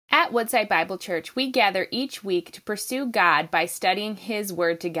At Woodside Bible Church, we gather each week to pursue God by studying His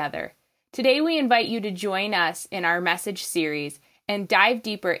Word together. Today, we invite you to join us in our message series and dive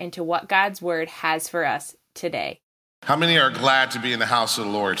deeper into what God's Word has for us today. How many are glad to be in the house of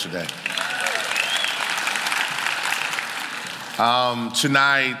the Lord today?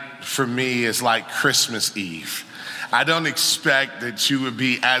 Tonight, for me, is like Christmas Eve. I don't expect that you would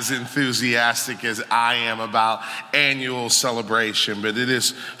be as enthusiastic as I am about annual celebration, but it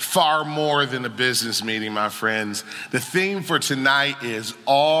is far more than a business meeting, my friends. The theme for tonight is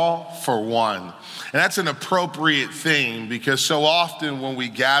all for one. And that's an appropriate theme because so often when we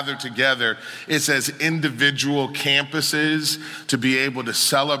gather together, it's as individual campuses to be able to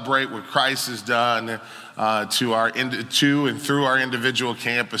celebrate what Christ has done to and through our individual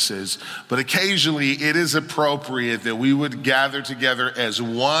campuses. But occasionally it is appropriate that we would gather together as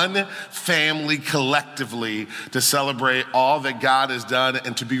one family collectively to celebrate all that God has done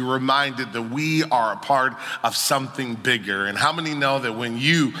and to be reminded that we are a part of something bigger. And how many know that when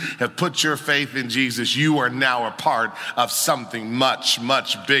you have put your faith in Jesus, you are now a part of something much,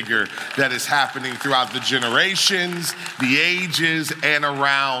 much bigger that is happening throughout the generations, the ages, and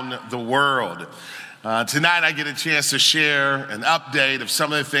around the world. Tonight I get a chance to share an update of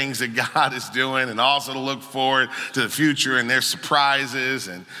some of the things that God is doing and also to look forward to the future and their surprises.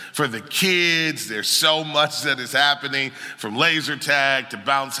 And for the kids, there's so much that is happening from laser tag to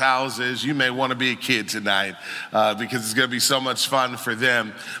bounce houses. You may want to be a kid tonight because it's going to be so much fun for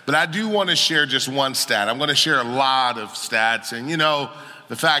them. But I do want to share just one stat. I'm going to share a lot of stats. And you know,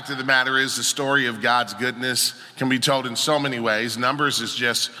 the fact of the matter is the story of God's goodness can be told in so many ways. Numbers is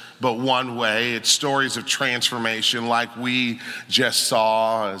just but one way. It's stories of transformation like we just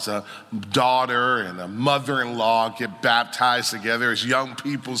saw as a daughter and a mother-in-law get baptized together. As young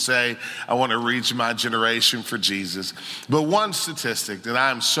people say, I want to reach my generation for Jesus. But one statistic that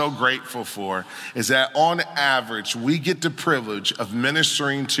I'm so grateful for is that on average, we get the privilege of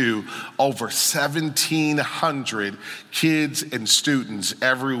ministering to over 1,700 kids and students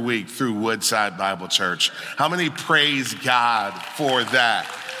every week through Woodside Bible Church. How many praise God for that?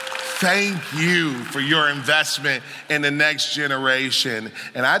 Thank you for your investment in the next generation.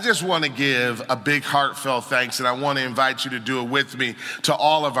 And I just want to give a big heartfelt thanks, and I want to invite you to do it with me, to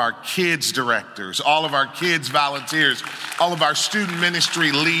all of our kids directors, all of our kids volunteers, all of our student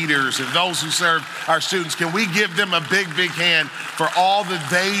ministry leaders, and those who serve our students. Can we give them a big, big hand for all that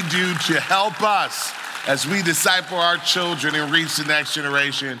they do to help us as we disciple our children and reach the next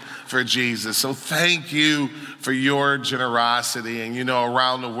generation for Jesus? So thank you for your generosity. And you know,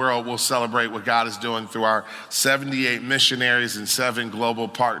 around the world, we'll celebrate what God is doing through our 78 missionaries and 7 global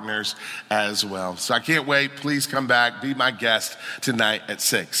partners as well. So I can't wait. Please come back. Be my guest tonight at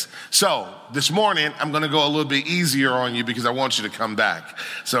 6. So this morning, I'm going to go a little bit easier on you because I want you to come back.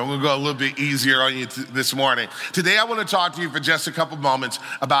 So I'm going to go a little bit easier on you this morning. Today, I want to talk to you for just a couple moments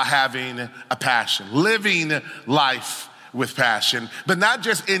about having a passion, living life with passion, but not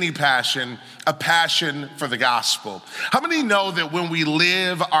just any passion, a passion for the gospel. How many know that when we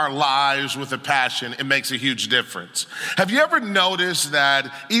live our lives with a passion, it makes a huge difference? Have you ever noticed that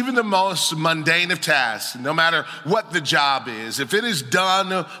even the most mundane of tasks, no matter what the job is, if it is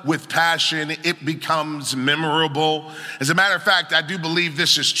done with passion, it becomes memorable? As a matter of fact, I do believe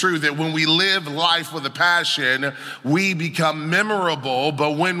this is true, that when we live life with a passion, we become memorable.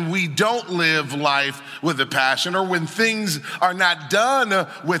 But when we don't live life with a passion, or when things are not done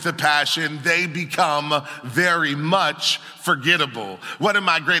with a passion, they become very much forgettable. One of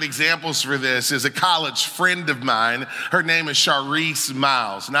my great examples for this is a college friend of mine. Her name is Charisse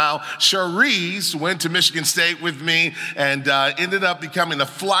Miles. Now, Charisse went to Michigan State with me and ended up becoming a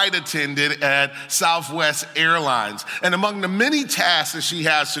flight attendant at Southwest Airlines. And among the many tasks that she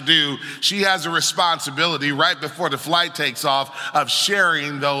has to do, she has a responsibility right before the flight takes off of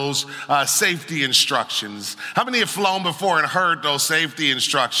sharing those safety instructions. How many have flown before and heard those safety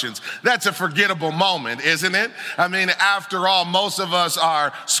instructions? That's a forgettable moment, isn't it? I mean, after all, most of us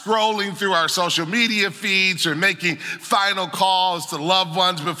are scrolling through our social media feeds or making final calls to loved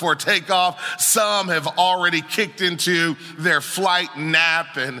ones before takeoff. Some have already kicked into their flight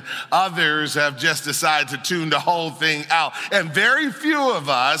nap, and others have just decided to tune the whole thing out. And very few of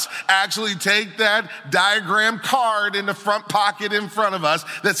us actually take that diagram card in the front pocket in front of us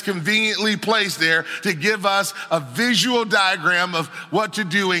that's conveniently placed there to give us a visual diagram of what to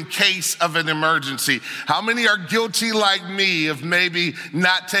do in case of an emergency. How many are guilty like like me of maybe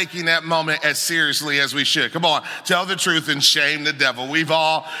not taking that moment as seriously as we should. Come on, tell the truth and shame the devil. We've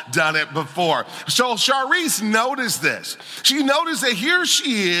all done it before. So Charisse noticed this. She noticed that here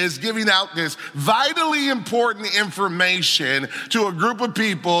she is giving out this vitally important information to a group of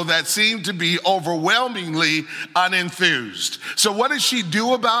people that seem to be overwhelmingly unenthused. So what did she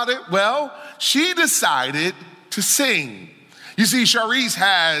do about it? Well, she decided to sing. You see, Charisse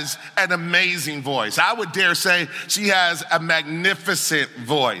has an amazing voice. I would dare say she has a magnificent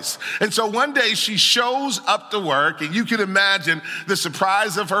voice. And so one day she shows up to work, and you can imagine the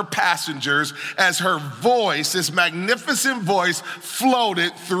surprise of her passengers as her voice, this magnificent voice,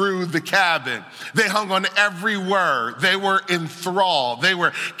 floated through the cabin. They hung on every word. They were enthralled. They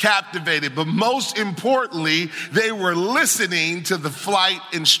were captivated. But most importantly, they were listening to the flight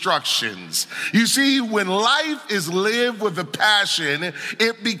instructions. You see, when life is lived with a passion,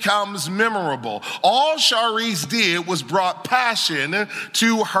 it becomes memorable. All Charisse did was brought passion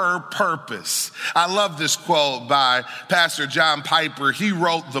to her purpose. I love this quote by Pastor John Piper. He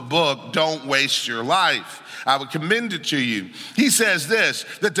wrote the book, Don't Waste Your Life. I would commend it to you. He says this,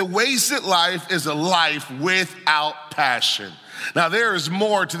 that the wasted life is a life without passion. Now, there is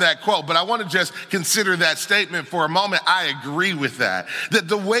more to that quote, but I want to just consider that statement for a moment. I agree with that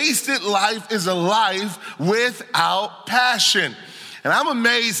the wasted life is a life without passion. And I'm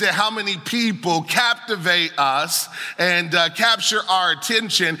amazed at how many people captivate us and capture our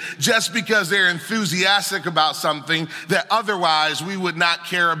attention just because they're enthusiastic about something that otherwise we would not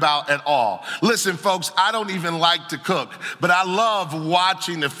care about at all. Listen, folks, I don't even like to cook, but I love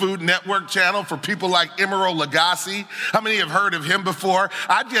watching the Food Network channel for people like Emeril Lagasse. How many have heard of him before?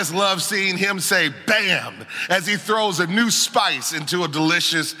 I just love seeing him say bam as he throws a new spice into a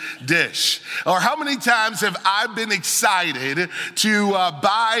delicious dish. Or how many times have I been excited to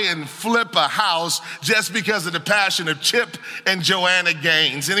buy and flip a house just because of the passion of Chip and Joanna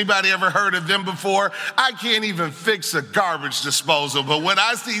Gaines? Anybody ever heard of them before? I can't even fix a garbage disposal, but when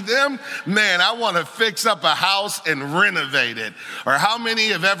I see them, man, I want to fix up a house and renovate it. Or how many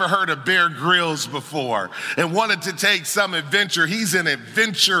have ever heard of Bear Grylls before and wanted to take some adventure? He's an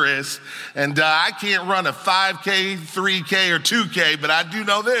adventurous, and I can't run a 5K, 3K, or 2K, but I do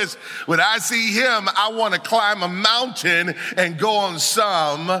know this. When I see him, I want to climb a mountain and go on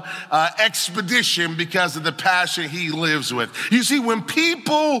some expedition because of the passion he lives with. You see, when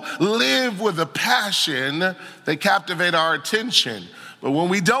people live with a passion, they captivate our attention. But when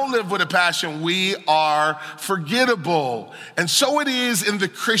we don't live with a passion, we are forgettable. And so it is in the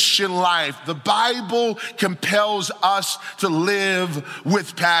Christian life. The Bible compels us to live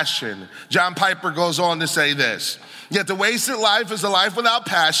with passion. John Piper goes on to say this, yet the wasted life is a life without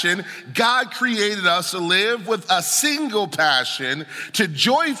passion. God created us to live with a single passion, to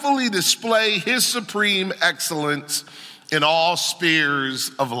joyfully display his supreme excellence in all spheres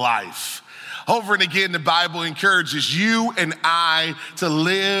of life. Over and again, the Bible encourages you and I to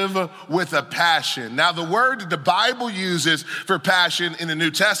live with a passion. Now, the word that the Bible uses for passion in the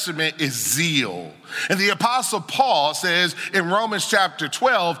New Testament is zeal. And the Apostle Paul says in Romans chapter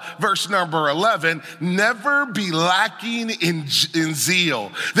 12, verse number 11, never be lacking in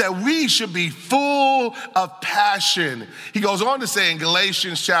zeal, that we should be full of passion. He goes on to say in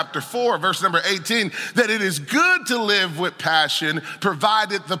Galatians chapter 4, verse number 18, that it is good to live with passion,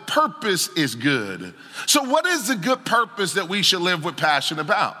 provided the purpose is good. So what is the good purpose that we should live with passion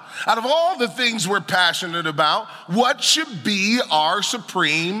about? Out of all the things we're passionate about, what should be our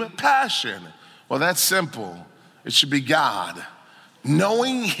supreme passion? Well, that's simple. It should be God.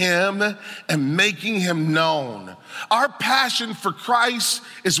 Knowing him and making him known. Our passion for Christ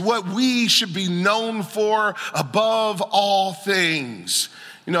is what we should be known for above all things.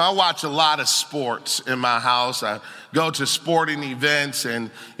 You know, I watch a lot of sports in my house. I go to sporting events and,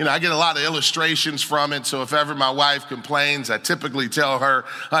 I get a lot of illustrations from it. So if ever my wife complains, I typically tell her,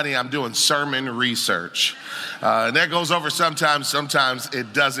 honey, I'm doing sermon research. And that goes over sometimes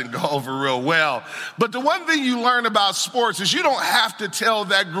it doesn't go over real well. But the one thing you learn about sports is you don't have to tell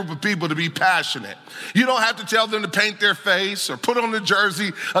that group of people to be passionate. You don't have to tell them to paint their face or put on the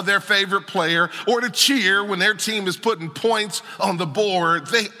jersey of their favorite player or to cheer when their team is putting points on the board.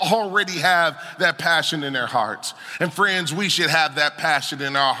 They already have that passion in their hearts. And friends, we should have that passion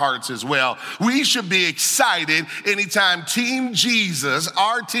in our hearts as well. We should be excited anytime Team Jesus,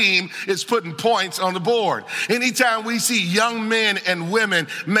 our team, is putting points on the board. Anytime we see young men and women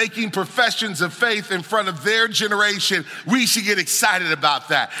making professions of faith in front of their generation, we should get excited about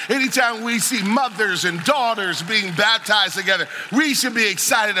that. Anytime we see mothers and daughters being baptized together, we should be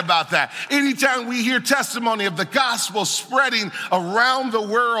excited about that. Anytime we hear testimony of the gospel spreading around the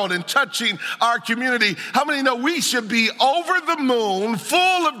world and touching our community, how many know we should be over the moon,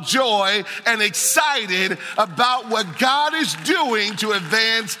 full of joy and excited about what God is doing to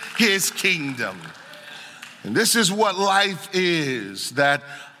advance his kingdom. And this is what life is, that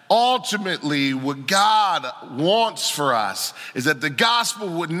ultimately what God wants for us is that the gospel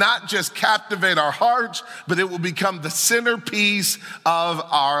would not just captivate our hearts, but it will become the centerpiece of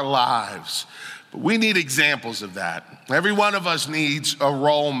our lives. But we need examples of that. Every one of us needs a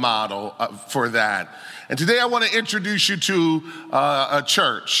role model for that. And today I want to introduce you to a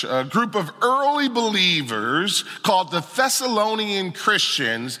church, a group of early believers called the Thessalonian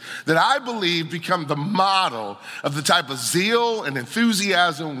Christians that I believe become the model of the type of zeal and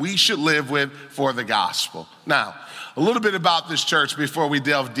enthusiasm we should live with for the gospel. Now, a little bit about this church before we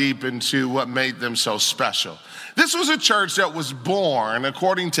delve deep into what made them so special. This was a church that was born,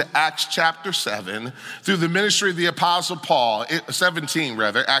 according to Acts chapter 7, through the ministry of the Apostle Paul,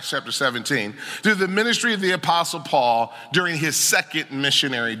 Acts chapter 17, through the ministry of the Apostle Paul during his second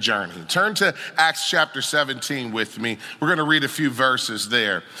missionary journey. Turn to Acts chapter 17 with me. We're going to read a few verses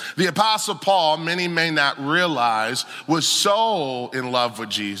there. The Apostle Paul, many may not realize, was so in love with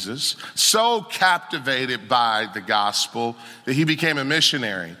Jesus, so captivated by the gospel that he became a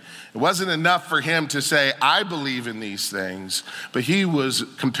missionary. It wasn't enough for him to say, I believe in these things, but he was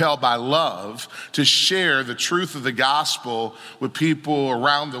compelled by love to share the truth of the gospel with people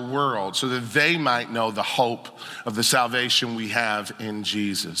around the world so that they might know the hope of the salvation we have in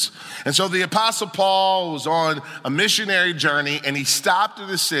Jesus. And so the Apostle Paul was on a missionary journey, and he stopped at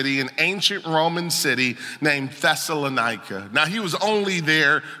a city, an ancient Roman city named Thessalonica. Now, he was only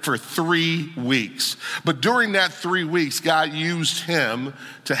there for 3 weeks, but during that 3 weeks, God used him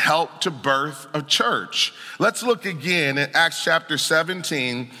to help to birth a church. Let's look again at Acts chapter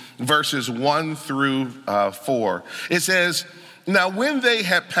 17, verses 1 through 4. It says, now when they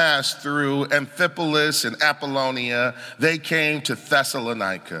had passed through Amphipolis and Apollonia, they came to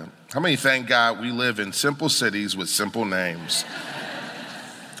Thessalonica. How many thank God we live in simple cities with simple names?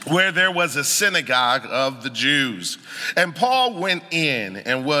 Where there was a synagogue of the Jews. And Paul went in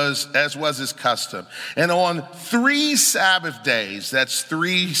and as was his custom. And on 3 Sabbath days, that's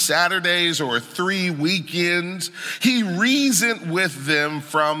 3 Saturdays or 3 weekends, he reasoned with them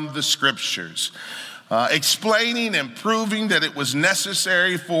from the scriptures, explaining and proving that it was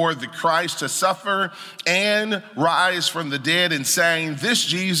necessary for the Christ to suffer and rise from the dead, and saying, this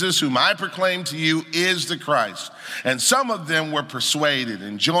Jesus whom I proclaim to you is the Christ. And some of them were persuaded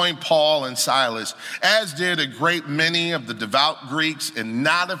and joined Paul and Silas, as did a great many of the devout Greeks and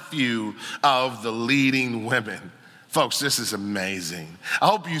not a few of the leading women. Folks, this is amazing. I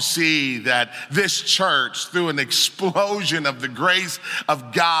hope you see that this church, through an explosion of the grace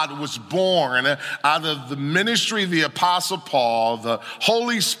of God, was born out of the ministry of the Apostle Paul, the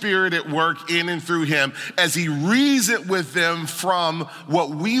Holy Spirit at work in and through him, as he reasoned with them from what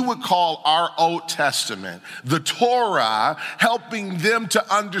we would call our Old Testament, the Torah, helping them to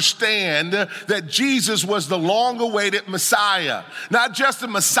understand that Jesus was the long-awaited Messiah, not just the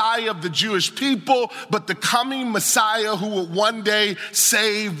Messiah of the Jewish people, but the coming Messiah who would one day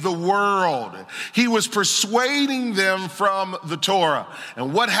save the world. He was persuading them from the Torah.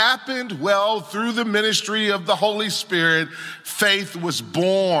 And what happened? Well, through the ministry of the Holy Spirit, faith was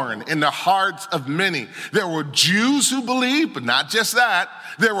born in the hearts of many. There were Jews who believed, but not just that.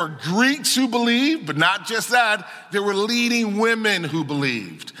 There were Greeks who believed, but not just that. There were leading women who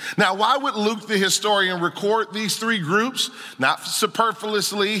believed. Now, why would Luke the historian record these 3 groups? Not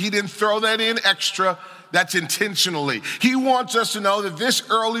superfluously. He didn't throw that in extra. That's intentionally. He wants us to know that this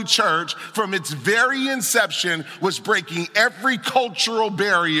early church, from its very inception, was breaking every cultural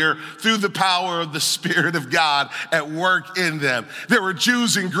barrier through the power of the Spirit of God at work in them. There were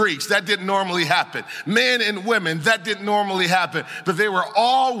Jews and Greeks. That didn't normally happen. Men and women. That didn't normally happen. But they were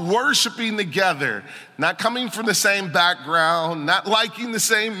all worshiping together, not coming from the same background, not liking the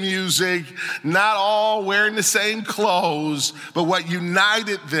same music, not all wearing the same clothes, but what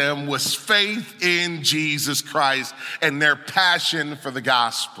united them was faith in Jesus Christ and their passion for the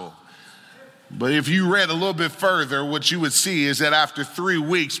gospel. But if you read a little bit further, what you would see is that after 3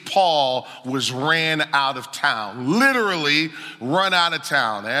 weeks, Paul was ran out of town, literally run out of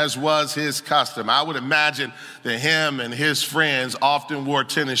town, as was his custom. I would imagine that him and his friends often wore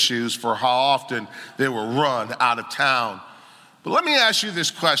tennis shoes for how often they were run out of town. But let me ask you this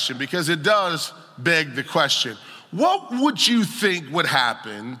question, because it does beg the question. What would you think would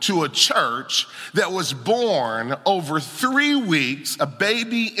happen to a church that was born over 3 weeks, a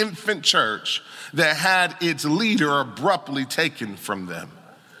baby infant church that had its leader abruptly taken from them?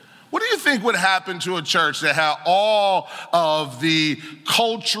 What do you think would happen to a church that had all of the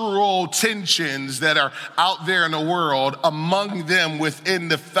cultural tensions that are out there in the world among them within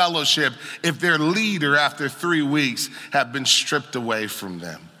the fellowship if their leader after 3 weeks had been stripped away from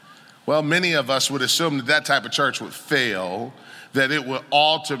them? Well, many of us would assume that that type of church would fail, that it would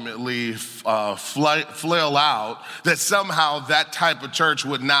ultimately flail out, that somehow that type of church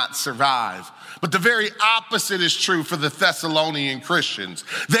would not survive. But the very opposite is true for the Thessalonian Christians.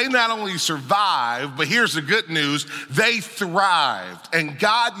 They not only survived, but here's the good news, they thrived. And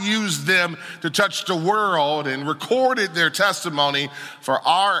God used them to touch the world and recorded their testimony for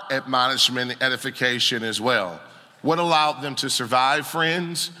our admonishment and edification as well. What allowed them to survive,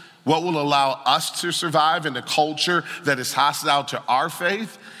 friends? What will allow us to survive in a culture that is hostile to our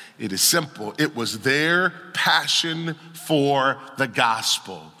faith? It is simple. It was their passion for the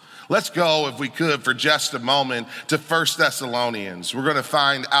gospel. Let's go, if we could, for just a moment to 1 Thessalonians. We're going to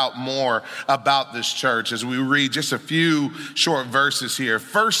find out more about this church as we read just a few short verses here.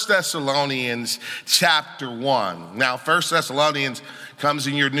 1 Thessalonians chapter 1. Now, 1 Thessalonians comes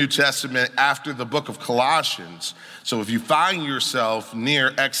in your New Testament after the book of Colossians. So if you find yourself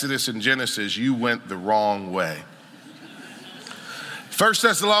near Exodus and Genesis, you went the wrong way. 1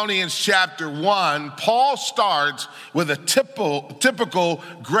 Thessalonians chapter 1, Paul starts with a typical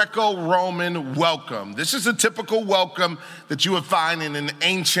Greco-Roman welcome. This is a typical welcome that you would find in an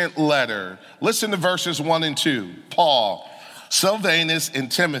ancient letter. Listen to verses 1 and 2. Paul, Silvanus,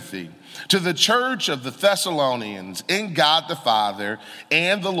 and Timothy, to the church of the Thessalonians in God the Father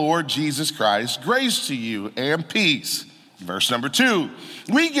and the Lord Jesus Christ, grace to you and peace. Verse number 2,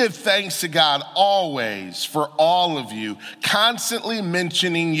 we give thanks to God always for all of you, constantly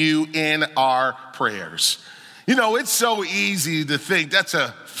mentioning you in our prayers. You know, it's so easy to think that's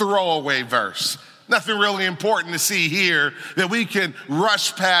a throwaway verse. Nothing really important to see here that we can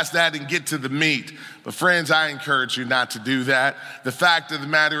rush past that and get to the meat. But friends, I encourage you not to do that. The fact of the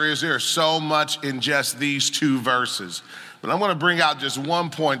matter is there's so much in just these 2 verses. But I'm going to bring out just one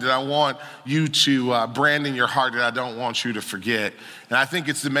point that I want you to brand in your heart that I don't want you to forget. And I think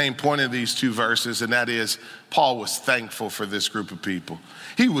it's the main point of these 2 verses, and that is Paul was thankful for this group of people.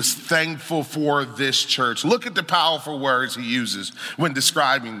 He was thankful for this church. Look at the powerful words he uses when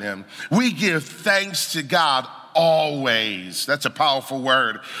describing them. We give thanks to God always. That's a powerful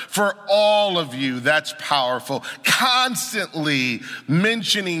word. For all of you, that's powerful. Constantly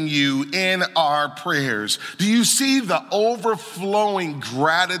mentioning you in our prayers. Do you see the overflowing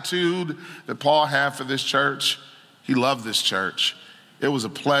gratitude that Paul had for this church? He loved this church. It was a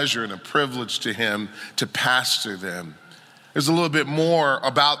pleasure and a privilege to him to pastor them. There's a little bit more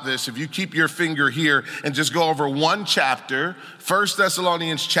about this. If you keep your finger here and just go over one chapter, 1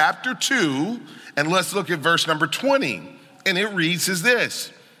 Thessalonians chapter 2, and let's look at verse number 20. And it reads as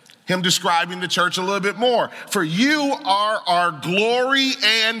this, him describing the church a little bit more. For you are our glory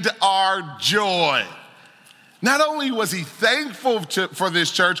and our joy. Not only was he thankful for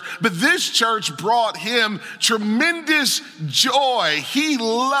this church, but this church brought him tremendous joy. He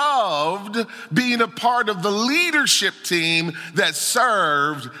loved being a part of the leadership team that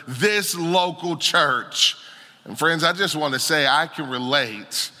served this local church. And friends, I just want to say I can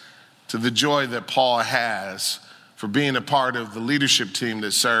relate to the joy that Paul has for being a part of the leadership team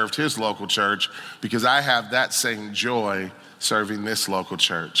that served his local church, because I have that same joy serving this local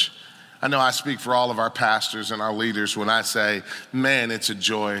church. I know I speak for all of our pastors and our leaders when I say, man, it's a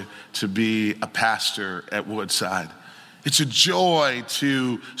joy to be a pastor at Woodside. It's a joy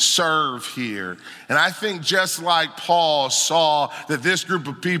to serve here. And I think just like Paul saw that this group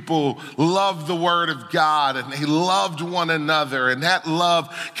of people loved the word of God and they loved one another, and that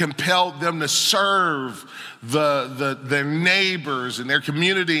love compelled them to serve their neighbors and their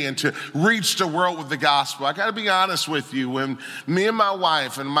community and to reach the world with the gospel. I got to be honest with you. When me and my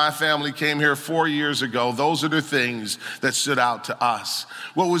wife and my family came here 4 years ago, those are the things that stood out to us.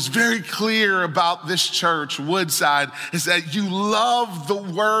 What was very clear about this church, Woodside, is that you love the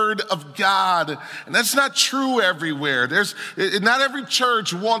word of God. And that's not true everywhere. Not every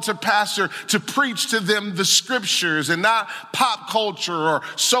church wants a pastor to preach to them the scriptures and not pop culture or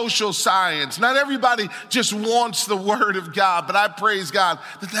social science. Not everybody just wants the word of God, but I praise God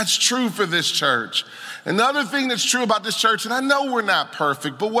that that's true for this church. Another thing that's true about this church, and I know we're not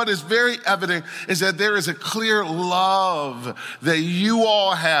perfect, but what is very evident is that there is a clear love that you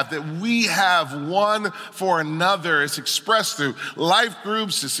all have, that we have one for another. It's expressed through life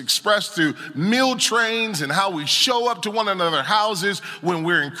groups, it's expressed through meal trains and how we show up to one another's houses when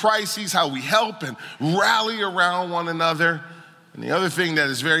we're in crises, how we help and rally around one another. And the other thing that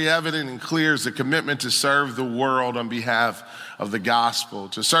is very evident and clear is the commitment to serve the world on behalf of the gospel,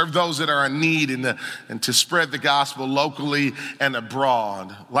 to serve those that are in need and to spread the gospel locally and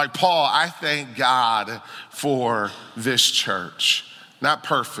abroad. Like Paul, I thank God for this church. Not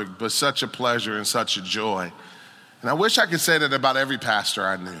perfect, but such a pleasure and such a joy. And I wish I could say that about every pastor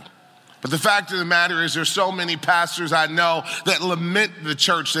I knew. But the fact of the matter is there's so many pastors I know that lament the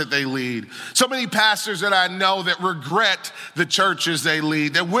church that they lead. So many pastors that I know that regret the churches they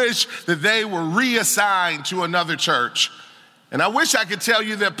lead, that wish that they were reassigned to another church. And I wish I could tell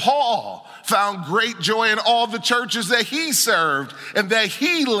you that Paul found great joy in all the churches that he served and that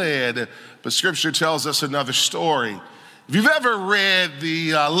he led. But Scripture tells us another story. If you've ever read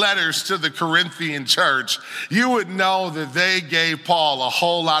the letters to the Corinthian church, you would know that they gave Paul a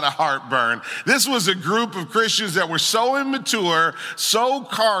whole lot of heartburn. This was a group of Christians that were so immature, so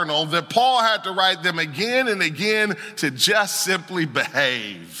carnal, that Paul had to write them again and again to just simply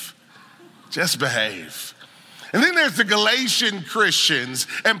behave. Just behave. And then there's the Galatian Christians,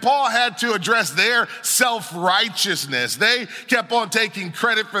 and Paul had to address their self-righteousness. They kept on taking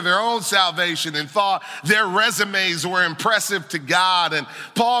credit for their own salvation and thought their resumes were impressive to God. And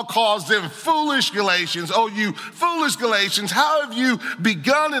Paul calls them foolish Galatians. Oh, you foolish Galatians, how have you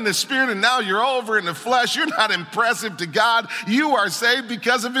begun in the spirit and now you're over in the flesh? You're not impressive to God. You are saved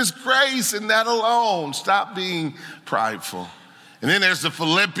because of his grace and that alone. Stop being prideful. And then there's the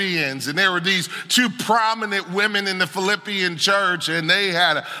Philippians, and there were these two prominent women in the Philippian church, and they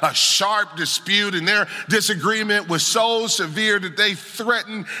had a sharp dispute, and their disagreement was so severe that they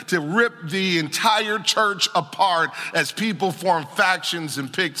threatened to rip the entire church apart as people formed factions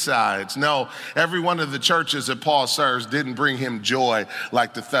and picked sides. No, every one of the churches that Paul serves didn't bring him joy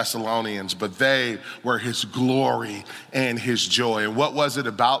like the Thessalonians, but they were his glory and his joy. And what was it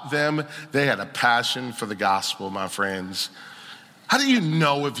about them? They had a passion for the gospel, my friends. How do you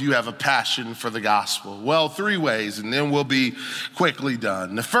know if you have a passion for the gospel? Well, 3 ways, and then we'll be quickly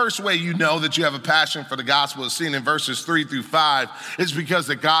done. The first way you know that you have a passion for the gospel is seen in verses 3-5. It's because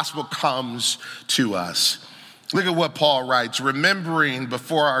the gospel comes to us. Look at what Paul writes, remembering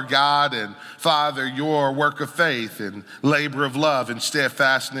before our God and Father your work of faith and labor of love and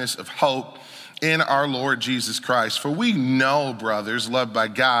steadfastness of hope in our Lord Jesus Christ. For we know, brothers, loved by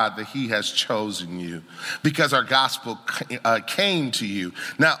God, that he has chosen you because our gospel came to you,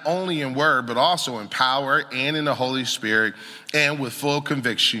 not only in word, but also in power and in the Holy Spirit and with full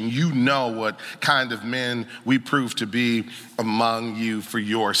conviction. You know what kind of men we prove to be among you for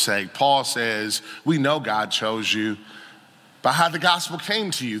your sake. Paul says, we know God chose you by how the gospel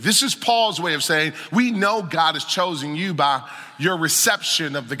came to you. This is Paul's way of saying, we know God has chosen you by your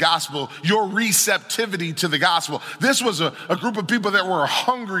reception of the gospel, your receptivity to the gospel. This was a group of people that were a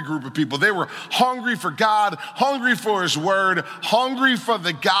hungry group of people. They were hungry for God, hungry for his word, hungry for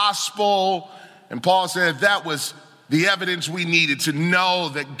the gospel. And Paul said that was the evidence we needed to know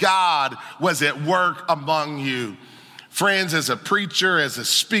that God was at work among you. Friends, as a preacher, as a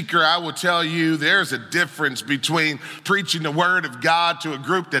speaker, I will tell you there's a difference between preaching the word of God to a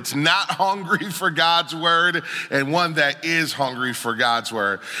group that's not hungry for God's word and one that is hungry for God's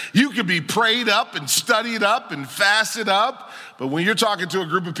word. You can be prayed up and studied up and fasted up, but when you're talking to a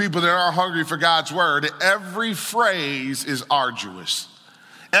group of people that aren't hungry for God's word, every phrase is arduous.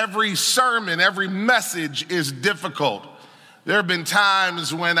 Every sermon, every message is difficult. There have been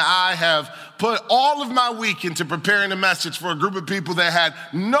times when I have put all of my week into preparing a message for a group of people that had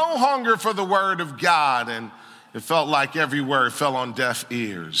no hunger for the word of God, and it felt like every word fell on deaf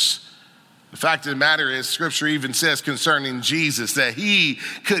ears. The fact of the matter is, Scripture even says concerning Jesus that he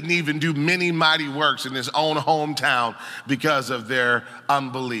couldn't even do many mighty works in his own hometown because of their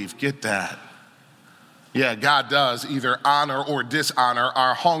unbelief. Get that? Yeah, God does either honor or dishonor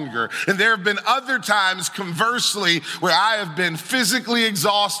our hunger. And there have been other times, conversely, where I have been physically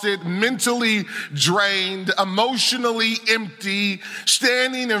exhausted, mentally drained, emotionally empty,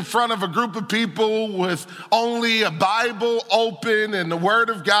 standing in front of a group of people with only a Bible open and the Word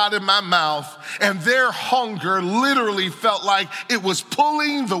of God in my mouth. And their hunger literally felt like it was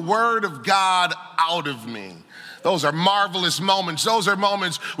pulling the Word of God out of me. Those are marvelous moments. Those are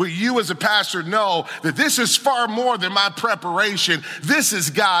moments where you as a pastor know that this is far more than my preparation. This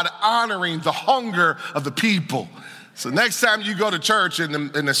is God honoring the hunger of the people. So next time you go to church and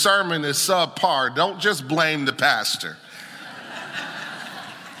the sermon is subpar, don't just blame the pastor.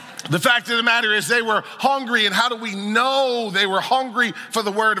 The fact of the matter is they were hungry, and how do we know they were hungry for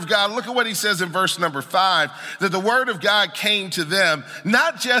the word of God? Look at what he says in verse number 5, that the word of God came to them,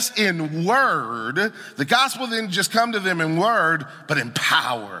 not just in word. The gospel didn't just come to them in word, but in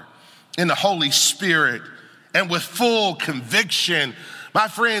power, in the Holy Spirit, and with full conviction. My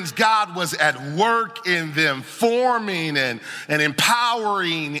friends, God was at work in them, forming and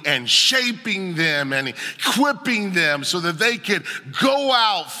empowering and shaping them and equipping them so that they could go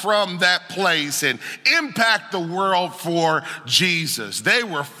out from that place and impact the world for Jesus. They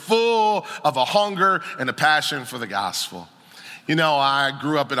were full of a hunger and a passion for the gospel. You know, I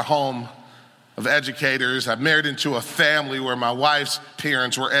grew up in a home of educators. I married into a family where my wife's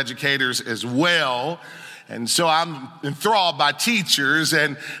parents were educators as well. And so I'm enthralled by teachers,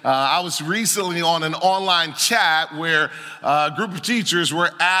 and I was recently on an online chat where a group of teachers were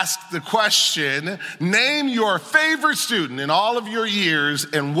asked the question, name your favorite student in all of your years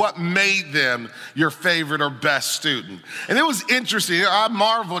and what made them your favorite or best student. And it was interesting. I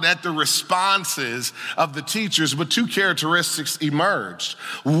marveled at the responses of the teachers, but two characteristics emerged.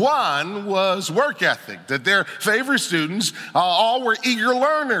 One was work ethic, that their favorite students all were eager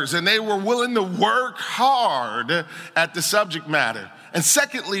learners, and they were willing to work hard at the subject matter. And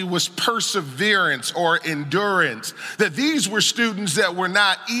secondly was perseverance or endurance, that these were students that were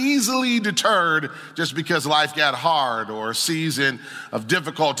not easily deterred just because life got hard or a season of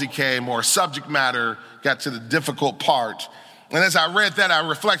difficulty came or subject matter got to the difficult part. And as I read that, I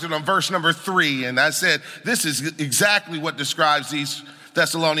reflected on verse number 3, and I said, this is exactly what describes these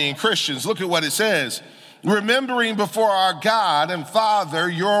Thessalonian Christians. Look at what it says. Remembering before our God and Father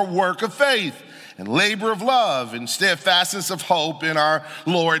your work of faith, and labor of love and steadfastness of hope in our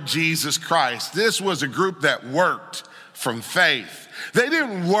Lord Jesus Christ. This was a group that worked from faith. They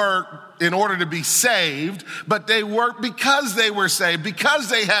didn't work in order to be saved, but they worked because they were saved, because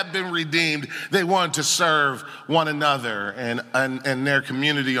they had been redeemed. They wanted to serve one another and their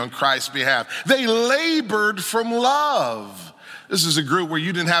community on Christ's behalf. They labored from love. This is a group where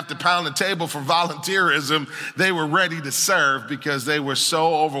you didn't have to pound the table for volunteerism. They were ready to serve because they were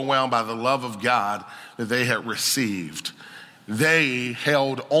so overwhelmed by the love of God that they had received. They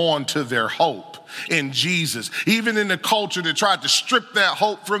held on to their hope in Jesus. Even in the culture that tried to strip that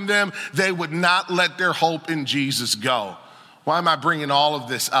hope from them, they would not let their hope in Jesus go. Why am I bringing all of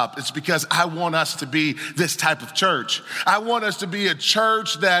this up? It's because I want us to be this type of church. I want us to be a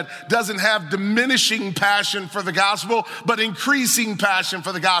church that doesn't have diminishing passion for the gospel, but increasing passion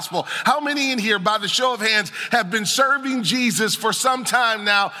for the gospel. How many in here, by the show of hands, have been serving Jesus for some time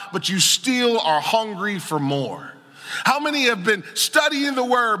now, but you still are hungry for more? How many have been studying the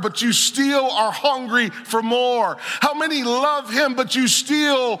word, but you still are hungry for more? How many love him, but you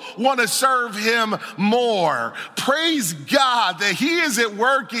still want to serve him more? Praise God that he is at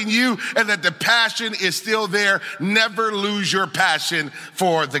work in you and that the passion is still there. Never lose your passion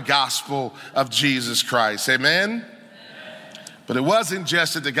for the gospel of Jesus Christ. Amen? But it wasn't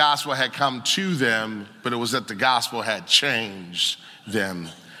just that the gospel had come to them, but it was that the gospel had changed them.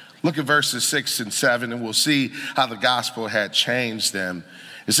 Look at verses 6 and 7, and we'll see how the gospel had changed them.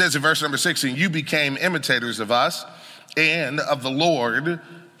 It says in verse number 6, and you became imitators of us and of the Lord,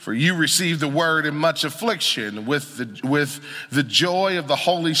 for you received the word in much affliction with the joy of the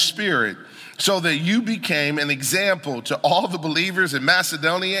Holy Spirit, so that you became an example to all the believers in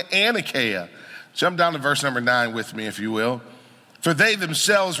Macedonia and Achaia. Jump down to verse number 9 with me, if you will. For they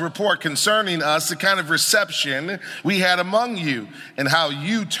themselves report concerning us the kind of reception we had among you and how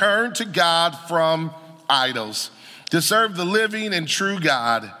you turned to God from idols to serve the living and true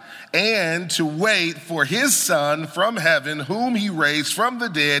God and to wait for his Son from heaven, whom he raised from the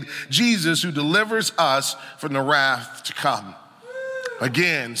dead, Jesus, who delivers us from the wrath to come.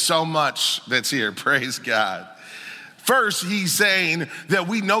 Again, so much that's here. Praise God. First, he's saying that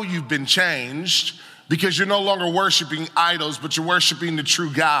we know you've been changed because you're no longer worshiping idols, but you're worshiping the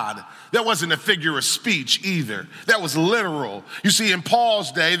true God. That wasn't a figure of speech either. That was literal. You see, in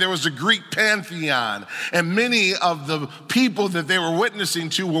Paul's day, there was a Greek pantheon, and many of the people that they were witnessing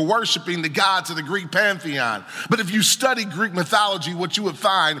to were worshiping the gods of the Greek pantheon. But if you study Greek mythology, what you would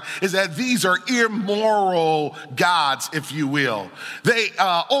find is that these are immoral gods, if you will. They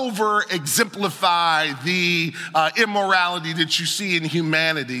over-exemplify the immorality that you see in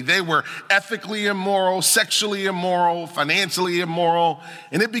humanity. They were ethically immoral, sexually immoral, financially immoral,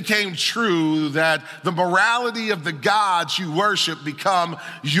 and it became true that the morality of the gods you worship become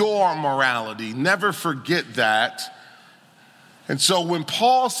your morality. Never forget that. And so when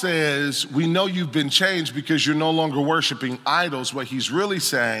Paul says, we know you've been changed because you're no longer worshiping idols, what he's really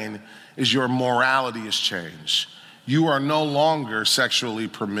saying is your morality has changed. You are no longer sexually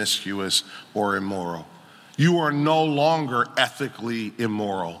promiscuous or immoral. You are no longer ethically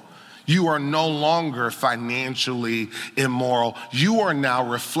immoral. You are no longer financially immoral. You are now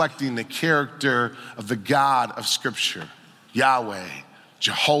reflecting the character of the God of Scripture, Yahweh,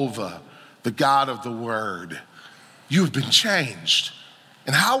 Jehovah, the God of the Word. You have been changed.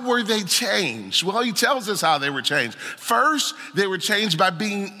 And how were they changed? Well, he tells us how they were changed. First, they were changed by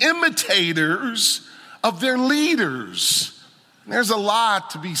being imitators of their leaders. And there's a lot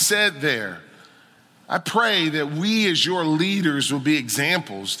to be said there. I pray that we as your leaders will be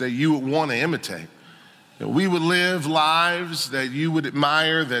examples that you would want to imitate. That we would live lives that you would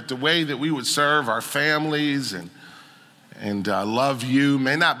admire, that the way that we would serve our families and love you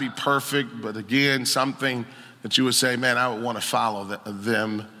may not be perfect, but again, something that you would say, man, I would want to follow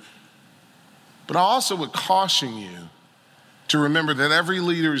them. But I also would caution you to remember that every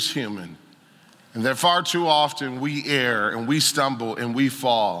leader is human and that far too often we err and we stumble and we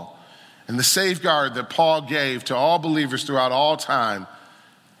fall. And the safeguard that Paul gave to all believers throughout all time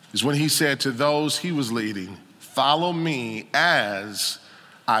is when he said to those he was leading, follow me as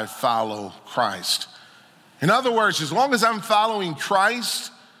I follow Christ. In other words, as long as I'm following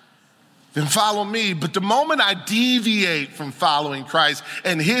Christ, then follow me. But the moment I deviate from following Christ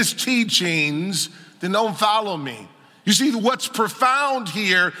and his teachings, then don't follow me. You see, what's profound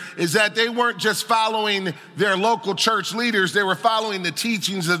here is that they weren't just following their local church leaders, they were following the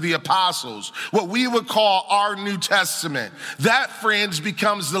teachings of the apostles, what we would call our New Testament. That, friends,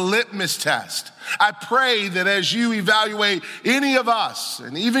 becomes the litmus test. I pray that as you evaluate any of us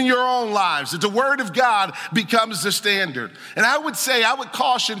and even your own lives, that the Word of God becomes the standard. And I would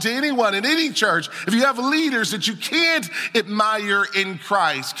caution to anyone in any church, if you have leaders that you can't admire in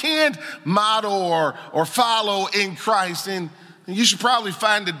Christ, can't model or follow in Christ, then you should probably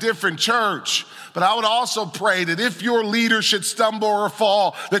find a different church. But I would also pray that if your leader should stumble or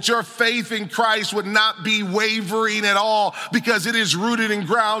fall, that your faith in Christ would not be wavering at all, because it is rooted and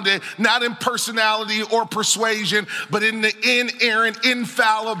grounded, not in personality or persuasion, but in the inerrant,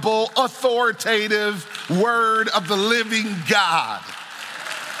 infallible, authoritative Word of the living God.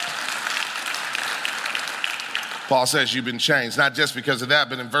 Paul says you've been changed, not just because of that,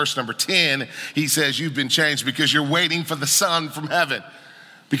 but in verse number 10, he says you've been changed because you're waiting for the Son from heaven,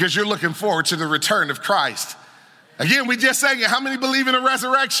 because you're looking forward to the return of Christ. Again, we just sang it. How many believe in a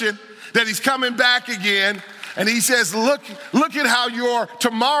resurrection, that he's coming back again? And he says, look at how your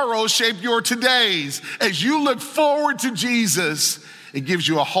tomorrows shape your todays. As you look forward to Jesus, it gives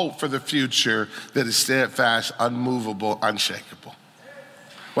you a hope for the future that is steadfast, unmovable, unshakable.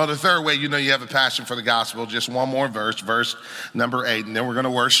 Well, the third way you know you have a passion for the gospel, just one more verse number 8, and then we're going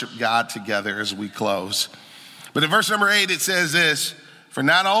to worship God together as we close. But in verse number 8, it says this: for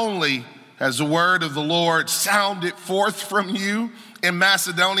not only has the word of the Lord sounded forth from you in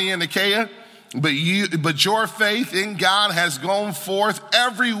Macedonia and Achaia, but your faith in God has gone forth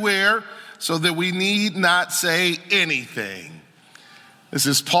everywhere, so that we need not say anything. This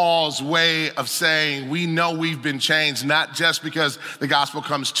is Paul's way of saying we know we've been changed, not just because the gospel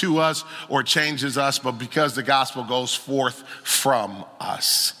comes to us or changes us, but because the gospel goes forth from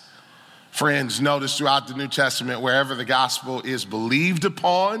us. Friends, notice throughout the New Testament, wherever the gospel is believed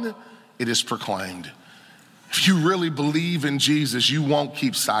upon, it is proclaimed. If you really believe in Jesus, you won't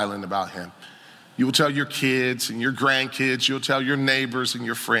keep silent about him. You will tell your kids and your grandkids, you'll tell your neighbors and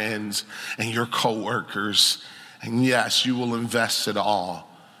your friends and your coworkers. And yes, you will invest it all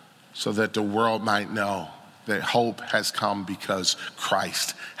so that the world might know that hope has come because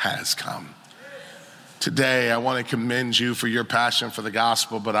Christ has come. Today, I want to commend you for your passion for the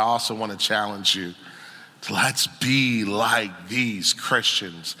gospel, but I also want to challenge you to let's be like these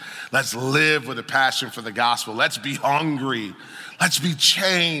Christians. Let's live with a passion for the gospel. Let's be hungry. Let's be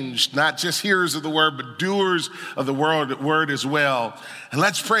changed, not just hearers of the word, but doers of the word as well. And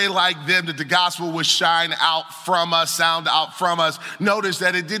let's pray like them that the gospel would shine out from us, sound out from us. Notice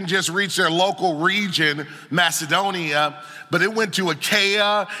that it didn't just reach their local region, Macedonia, but it went to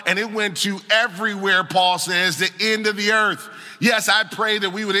Achaia and it went to everywhere, Paul says, the end of the earth. Yes, I pray that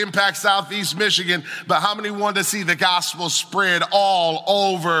we would impact Southeast Michigan, but how many want to see the gospel spread all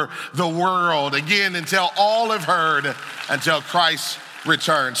over the world? Again, until all have heard, until Christ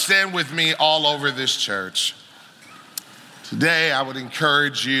returns. Stand with me all over this church. Today, I would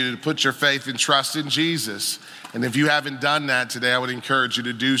encourage you to put your faith and trust in Jesus. And if you haven't done that today, I would encourage you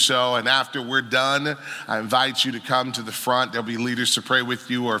to do so. And after we're done, I invite you to come to the front. There'll be leaders to pray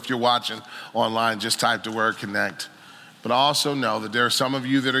with you, or if you're watching online, just type the word connect. But also know that there are some of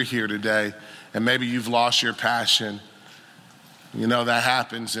you that are here today, and maybe you've lost your passion. You know, that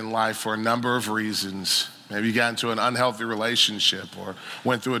happens in life for a number of reasons. Maybe you got into an unhealthy relationship or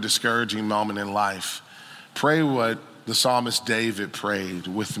went through a discouraging moment in life. Pray what the psalmist David prayed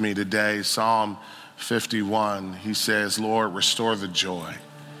with me today. Psalm 51, he says, Lord, restore the joy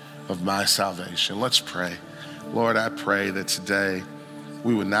of my salvation. Let's pray. Lord, I pray that today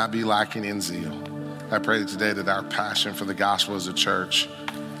we would not be lacking in zeal. I pray today that our passion for the gospel as a church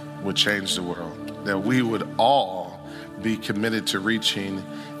would change the world, that we would all be committed to reaching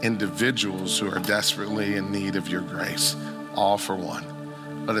individuals who are desperately in need of your grace, all for one.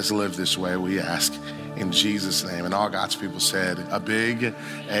 Let us live this way, we ask, in Jesus' name. And all God's people said a big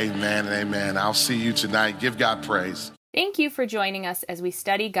amen and amen. I'll see you tonight. Give God praise. Thank you for joining us as we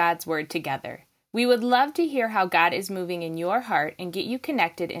study God's Word together. We would love to hear how God is moving in your heart and get you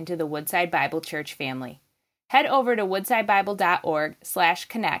connected into the Woodside Bible Church family. Head over to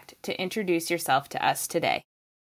woodsidebible.org/connect to introduce yourself to us today.